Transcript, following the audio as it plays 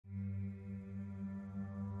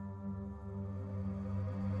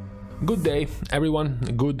Good day, everyone.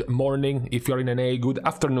 Good morning if you're in NA, good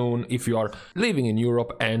afternoon if you are living in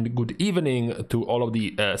Europe, and good evening to all of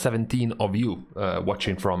the 17 of you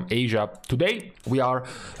watching from Asia. Today we are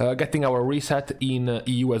getting our reset in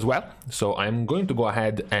EU as well, so I'm going to go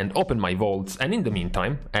ahead and open my vaults, and in the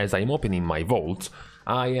meantime, as I'm opening my vaults,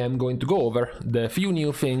 I am going to go over the few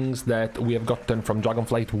new things that we have gotten from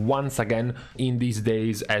Dragonflight once again in these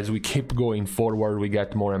days. As we keep going forward, we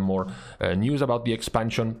get more and more news about the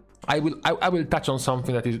expansion. I will touch on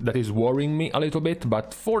something that is worrying me a little bit,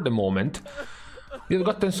 but for the moment we've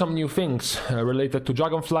gotten some new things related to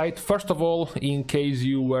Dragonflight. First of all, in case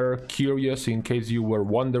you were curious, in case you were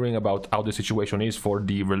wondering about how the situation is for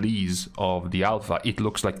the release of the alpha, it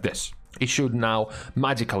looks like this. It should now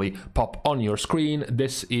magically pop on your screen.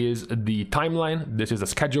 This is the timeline, this is the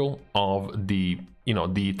schedule of the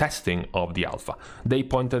the testing of the alpha. They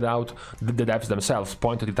pointed out, the devs themselves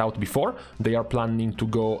pointed it out before. They are planning to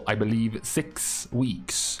go, I believe, 6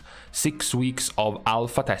 weeks. 6 weeks of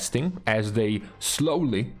alpha testing as they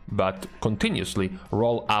slowly but continuously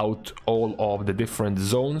roll out all of the different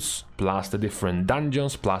zones, plus the different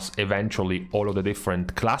dungeons, plus eventually all of the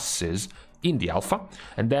different classes in the alpha.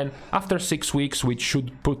 And then after 6 weeks, which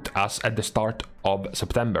should put us at the start of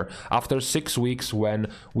September, after 6 weeks, when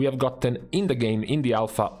we have gotten in the game, in the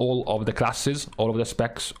alpha, all of the classes, all of the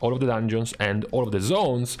specs, all of the dungeons, and all of the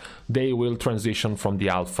zones, they will transition from the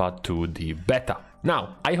alpha to the beta.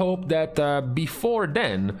 Now, I hope that before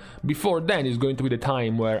then is going to be the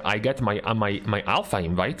time where I get my alpha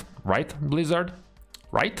invite, right, Blizzard?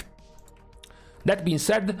 Right? That being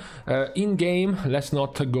said, in-game, let's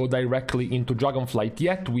not go directly into Dragonflight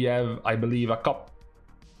yet. We have, I believe, a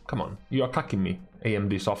Come on, you are cucking me,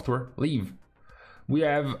 AMD software. Leave. We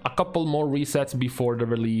have a couple more resets before the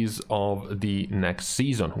release of the next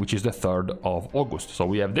season, which is the 3rd of August. So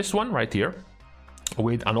we have this one right here,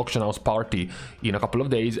 with an auction house party in a couple of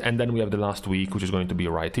days, and then we have the last week, which is going to be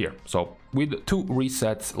right here. So with 2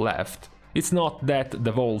 resets left, it's not that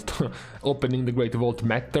the vault, opening the Great Vault,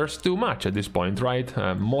 matters too much at this point, right?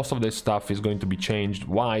 Most of this stuff is going to be changed.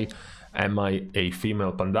 Why am I a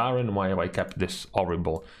female Pandaren? Why have I kept this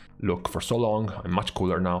horrible look for so long? I'm much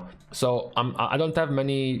cooler now. So I don't have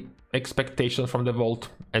many expectations from the vault,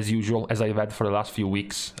 as usual, as I've had for the last few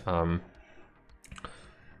weeks.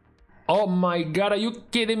 Oh my god, are you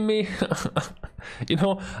kidding me?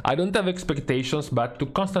 I don't have expectations, but to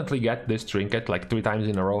constantly get this trinket like 3 times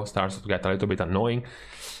in a row starts to get a little bit annoying.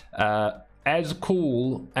 As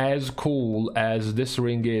cool as this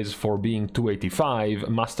ring is for being 285,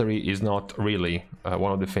 mastery is not really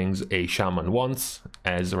one of the things a shaman wants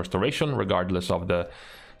as restoration, regardless of the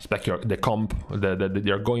spec, the comp that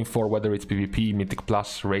they're going for, whether it's PvP, Mythic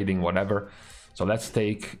Plus, raiding, whatever. So let's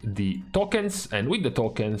take the tokens, and with the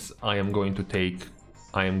tokens I am going to take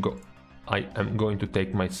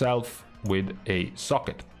myself with a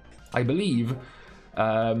socket. I believe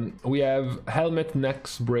we have helmet,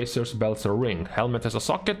 necks, bracers, belts, or ring. Helmet has a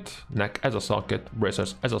socket, neck has a socket,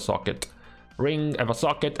 bracers has a socket, ring have a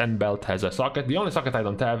socket, and belt has a socket. The only socket I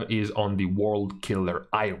don't have is on the World Killer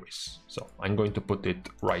Iris, so I'm going to put it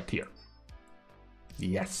right here.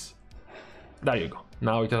 Yes, there you go.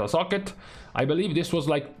 Now it has a socket. I believe this was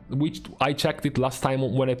like, which I checked it last time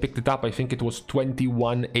when I picked it up. I think it was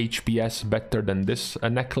 21 HPS better than this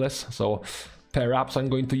necklace, so perhaps I'm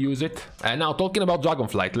going to use it. And now, talking about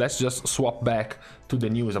Dragonflight, let's just swap back to the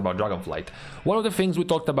news about Dragonflight. One of the things we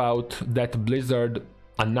talked about that Blizzard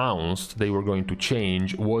announced they were going to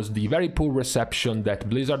change was the very poor reception that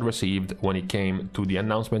Blizzard received when it came to the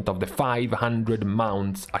announcement of the 500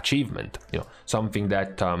 mounts achievement.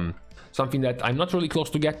 Something that I'm not really close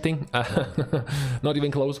to getting, not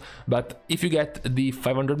even close, but if you get the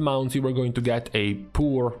 500 mounts, you are going to get a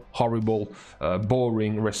poor, horrible,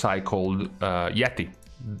 boring, recycled Yeti,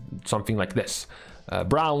 something like this.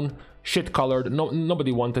 Brown, shit-colored,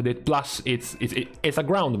 nobody wanted it, plus it's a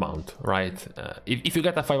ground mount, right? If you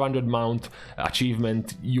get a 500 mount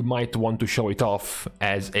achievement, you might want to show it off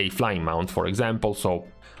as a flying mount, for example, so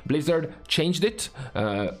Blizzard changed it.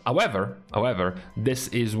 However, this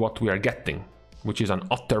is what we are getting, which is an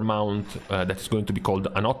otter mount that is going to be called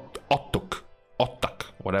an Ottuk,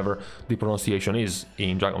 whatever the pronunciation is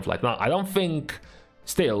in Dragonflight. Now, I don't think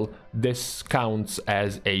still this counts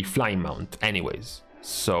as a flying mount anyways.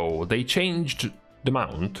 So they changed the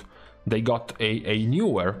mount. They got a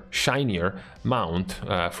newer, shinier mount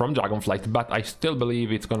from Dragonflight, but I still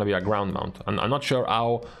believe it's going to be a ground mount. And I'm not sure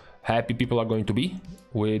how happy people are going to be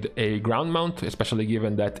with a ground mount, especially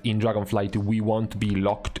given that in Dragonflight we won't be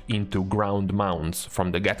locked into ground mounts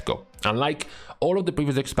from the get-go. Unlike all of the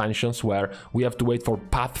previous expansions where we have to wait for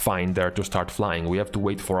Pathfinder to start flying, we have to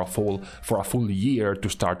wait for a full year to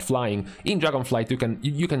start flying. In Dragonflight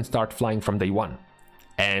you can start flying from day one.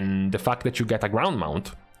 And the fact that you get a ground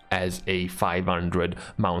mount as a 500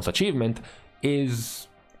 mounts achievement is,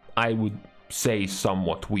 I would say,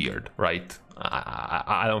 somewhat weird, right?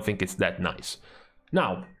 I don't think it's that nice.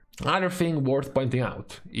 Now, another thing worth pointing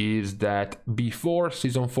out is that before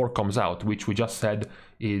Season 4 comes out, which we just said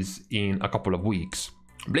is in a couple of weeks,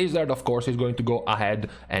 Blizzard, of course, is going to go ahead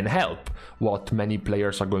and help what many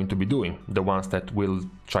players are going to be doing, the ones that will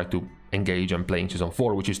try to engage and play in Season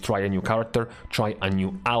 4, which is try a new character, try a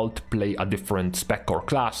new alt, play a different spec or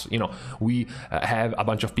class. You know, we have a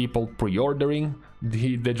bunch of people pre-ordering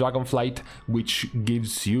the Dragonflight, which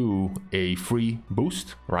gives you a free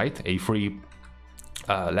boost, right? A free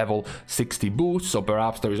level 60 boost, so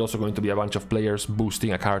perhaps there is also going to be a bunch of players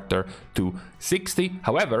boosting a character to 60.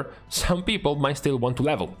 However, some people might still want to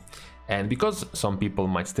level. And because some people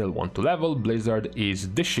might still want to level, Blizzard is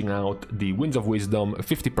dishing out the Winds of Wisdom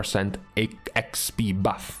 50% XP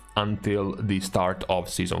buff until the start of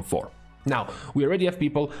Season 4. Now, we already have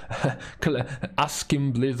people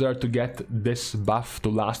asking Blizzard to get this buff to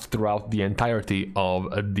last throughout the entirety of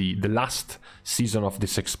the last season of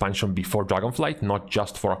this expansion before Dragonflight, not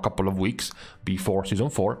just for a couple of weeks before Season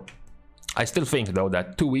 4. I still think, though,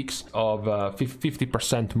 that 2 weeks of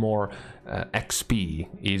 50% more XP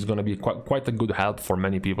is going to be quite a good help for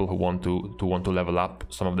many people who want to level up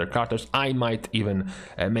some of their characters. I might even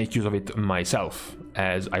make use of it myself,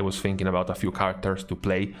 as I was thinking about a few characters to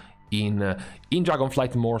play in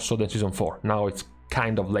Dragonflight more so than Season 4. Now it's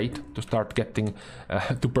kind of late to start getting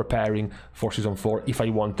to preparing for Season 4 if I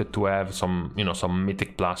wanted to have some, you know, some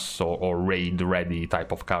Mythic Plus or raid ready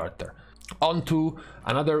type of character. On to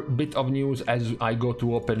another bit of news as I go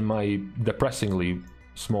to open my depressingly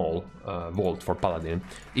small vault for Paladin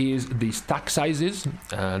is the stack sizes.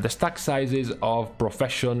 The stack sizes of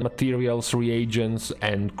profession, materials, reagents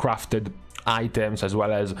and crafted items as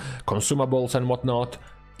well as consumables and whatnot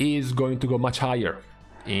is going to go much higher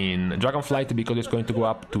in Dragonflight because it's going to go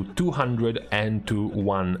up to 200 and to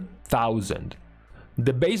 1000.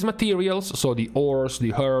 The base materials, so the ores,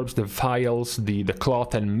 the herbs, the vials, the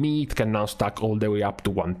cloth and meat can now stack all the way up to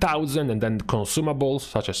 1000, and then consumables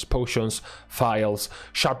such as potions, vials,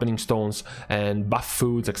 sharpening stones and buff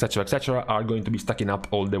foods, etc, are going to be stacking up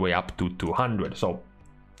all the way up to 200. So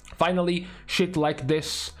finally, shit like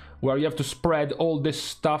this, where you have to spread all this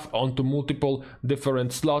stuff onto multiple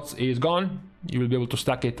different slots, is gone. You will be able to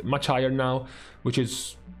stack it much higher now, which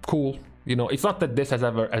is cool. You know, it's not that this has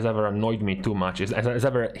ever annoyed me too much, has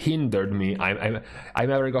ever hindered me. I've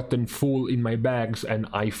never gotten full in my bags and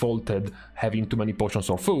I faulted having too many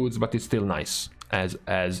potions or foods, but it's still nice as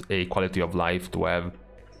a quality of life to have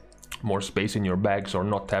more space in your bags or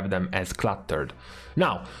not have them as cluttered.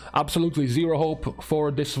 Now, absolutely zero hope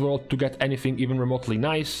for this world to get anything even remotely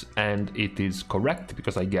nice, and it is correct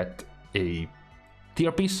because I get a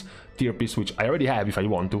tier piece which I already have. If I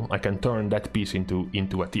want to, I can turn that piece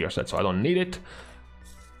into a tier set, so I don't need it.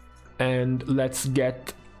 And let's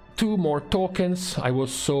get 2 more tokens. I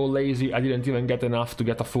was so lazy I didn't even get enough to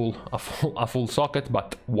get a full socket,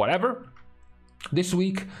 but whatever. This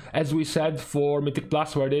week, as we said, for Mythic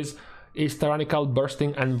Plus, where it is Tyrannical,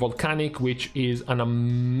 Bursting and Volcanic, which is an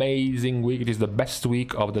amazing week. It is the best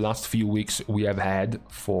week of the last few weeks we have had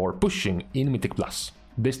for pushing in Mythic Plus.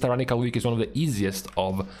 This Tyrannical week is one of the easiest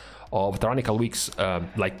of Tyrannical weeks,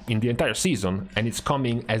 like in the entire season, and it's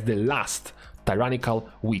coming as the last Tyrannical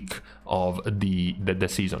week of the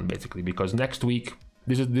season, basically, because next week,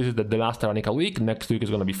 this is the last Tyrannical week. Next week is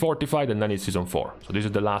going to be Fortified, and then it's Season 4. So this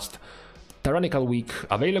is the last Tyrannical week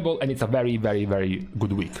available, and it's a very, very, very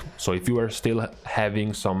good week. So if you are still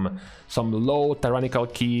having some low Tyrannical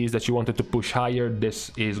keys that you wanted to push higher,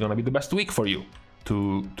 this is going to be the best week for you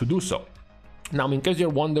to do so. Now, in case you're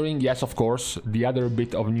wondering, yes, of course, the other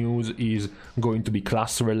bit of news is going to be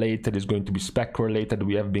class related, is going to be spec related.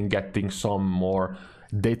 We have been getting some more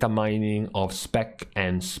data mining of spec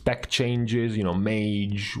and spec changes. You know,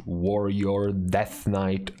 Mage, Warrior, Death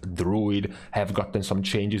Knight, Druid have gotten some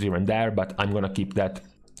changes here and there, but I'm gonna keep that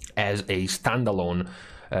as a standalone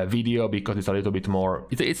video because it's a little bit more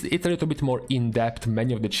it's a little bit more in-depth.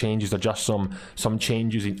 Many of the changes are just some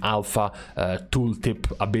changes in alpha tooltip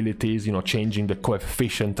abilities, you know, changing the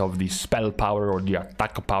coefficient of the spell power or the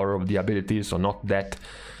attack power of the abilities, so not that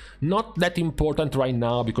Not that important right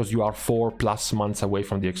now because you are 4+ months away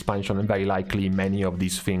from the expansion, and very likely many of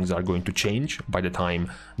these things are going to change by the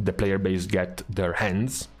time the player base get their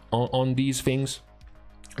hands on these things.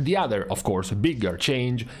 The other, of course, bigger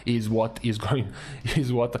change is what is going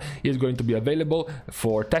to be available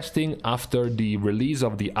for testing after the release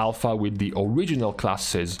of the alpha with the original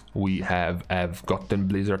classes we have gotten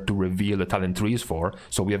Blizzard to reveal the talent trees for.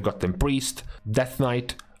 So we have gotten Priest, Death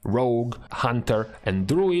Knight, Rogue, Hunter, and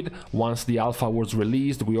Druid. Once the alpha was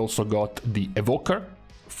released, we also got the Evoker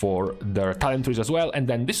for their talent trees as well. And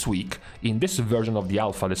then this week, in this version of the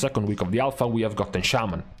alpha, the second week of the alpha, we have gotten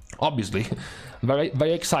Shaman. Obviously,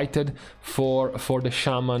 very excited for the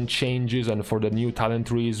Shaman changes and for the new talent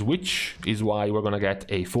trees, which is why we're gonna get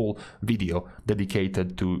a full video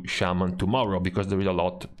dedicated to Shaman tomorrow, because there is a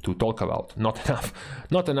lot to talk about.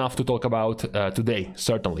 Not enough to talk about today,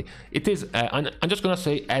 certainly. It is, I'm just gonna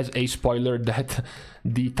say as a spoiler that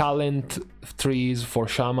the talent trees for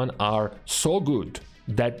Shaman are so good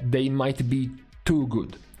that they might be too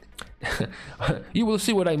good. You will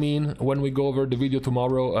see what I mean when we go over the video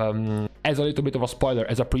tomorrow. As a little bit of a spoiler,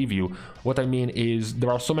 as a preview, what I mean is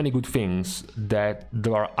there are so many good things that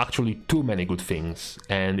there are actually too many good things,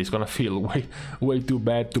 and it's gonna feel way too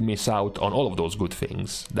bad to miss out on all of those good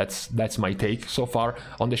things. That's my take so far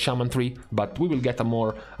on the Shaman tree, but we will get a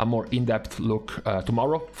more in-depth look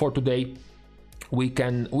tomorrow. For today, we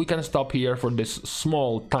can stop here for this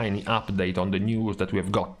small tiny update on the news that we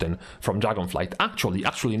have gotten from Dragonflight.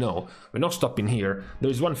 Actually no, we're not stopping here.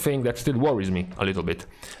 There is one thing that still worries me a little bit.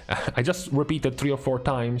 I just repeated 3 or 4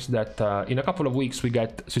 times that in a couple of weeks we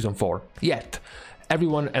get Season 4. Yet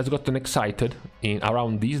everyone has gotten excited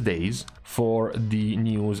around these days for the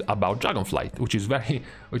news about Dragonflight, which is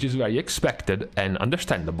very expected and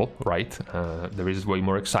understandable, right? There is way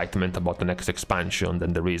more excitement about the next expansion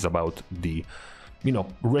than there is about the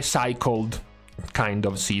recycled kind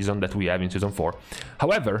of season that we have in Season 4.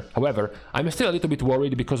 However, I'm still a little bit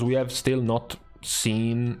worried because we have still not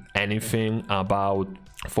seen anything about,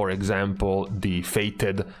 for example, the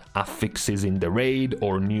fated affixes in the raid,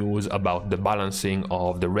 or news about the balancing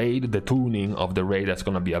of the raid, the tuning of the raid that's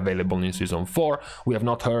going to be available in Season 4. We have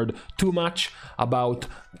not heard too much about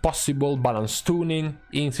possible balance tuning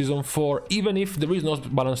in Season 4, even if there is no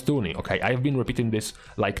balance tuning. Okay, I've been repeating this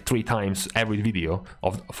like 3 times every video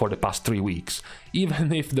for the past 3 weeks.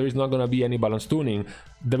 Even if there is not going to be any balance tuning,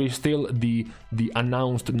 there is still the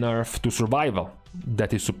announced nerf to survival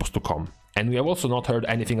that is supposed to come. And we have also not heard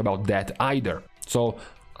anything about that either. So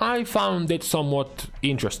I found it somewhat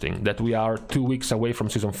interesting that we are 2 weeks away from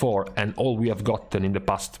Season 4 and all we have gotten in the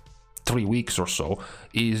past 3 weeks or so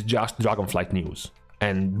is just Dragonflight news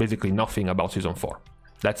and basically nothing about Season 4.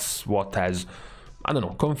 That's what has, I don't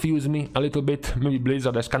know, confused me a little bit. Maybe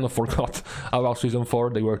Blizzard has kind of forgot about Season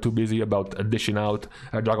 4. They were too busy about dishing out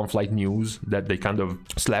Dragonflight news that they kind of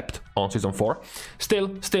slept on Season 4.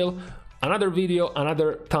 Still, another video,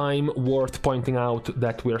 another time worth pointing out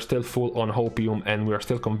that we are still full on hopium and we are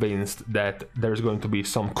still convinced that there is going to be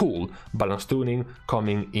some cool balance tuning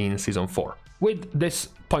coming in Season 4. With this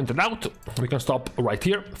pointed out, we can stop right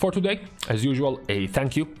here for today. As usual, a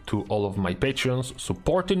thank you to all of my patrons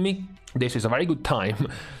supporting me. This is a very good time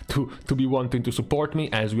to be wanting to support me,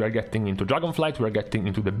 as we are getting into Dragonflight, we are getting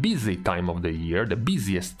into the busy time of the year, the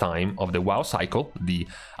busiest time of the WoW cycle, the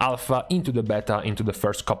alpha into the beta, into the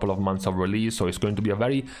first couple of months of release. So it's going to be a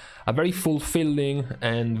very fulfilling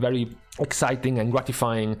and very exciting and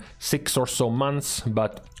gratifying 6 or so months,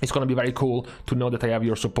 but it's going to be very cool to know that I have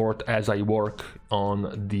your support as I work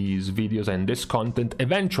on these videos and this content.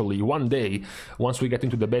 Eventually, one day, once we get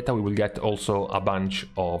into the beta, we will get also a bunch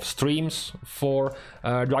of streams for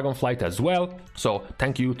Dragonflight as well. So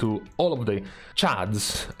thank you to all of the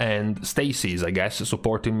Chads and Stacys, I guess,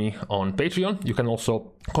 supporting me on Patreon. You can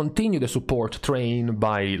also continue the support train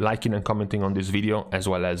by liking and commenting on this video, as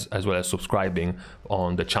well as subscribing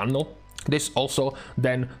on the channel. This also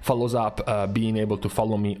then follows up being able to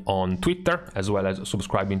follow me on Twitter, as well as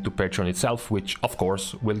subscribing to Patreon itself, which of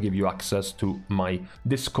course will give you access to my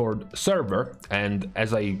Discord server. And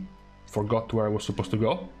as I forgot where I was supposed to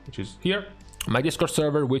go, which is here, my Discord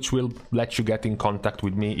server, which will let you get in contact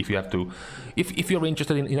with me if you have to, if you're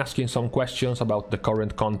interested in asking some questions about the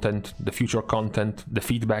current content, the future content, the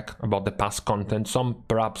feedback about the past content, some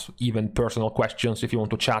perhaps even personal questions. If you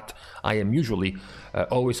want to chat, I am usually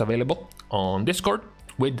always available on Discord.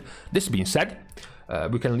 With this being said,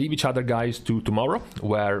 we can leave each other, guys, to tomorrow,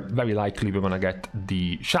 where very likely we're gonna get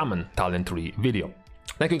the Shaman talent tree video.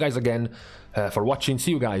 Thank you guys again for watching.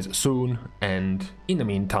 See you guys soon, and in the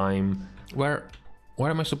meantime, where Where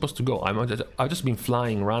am I supposed to go? I've just been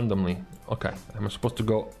flying randomly. Okay, I'm supposed to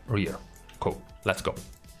go here. Cool, let's go.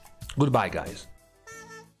 Goodbye, guys.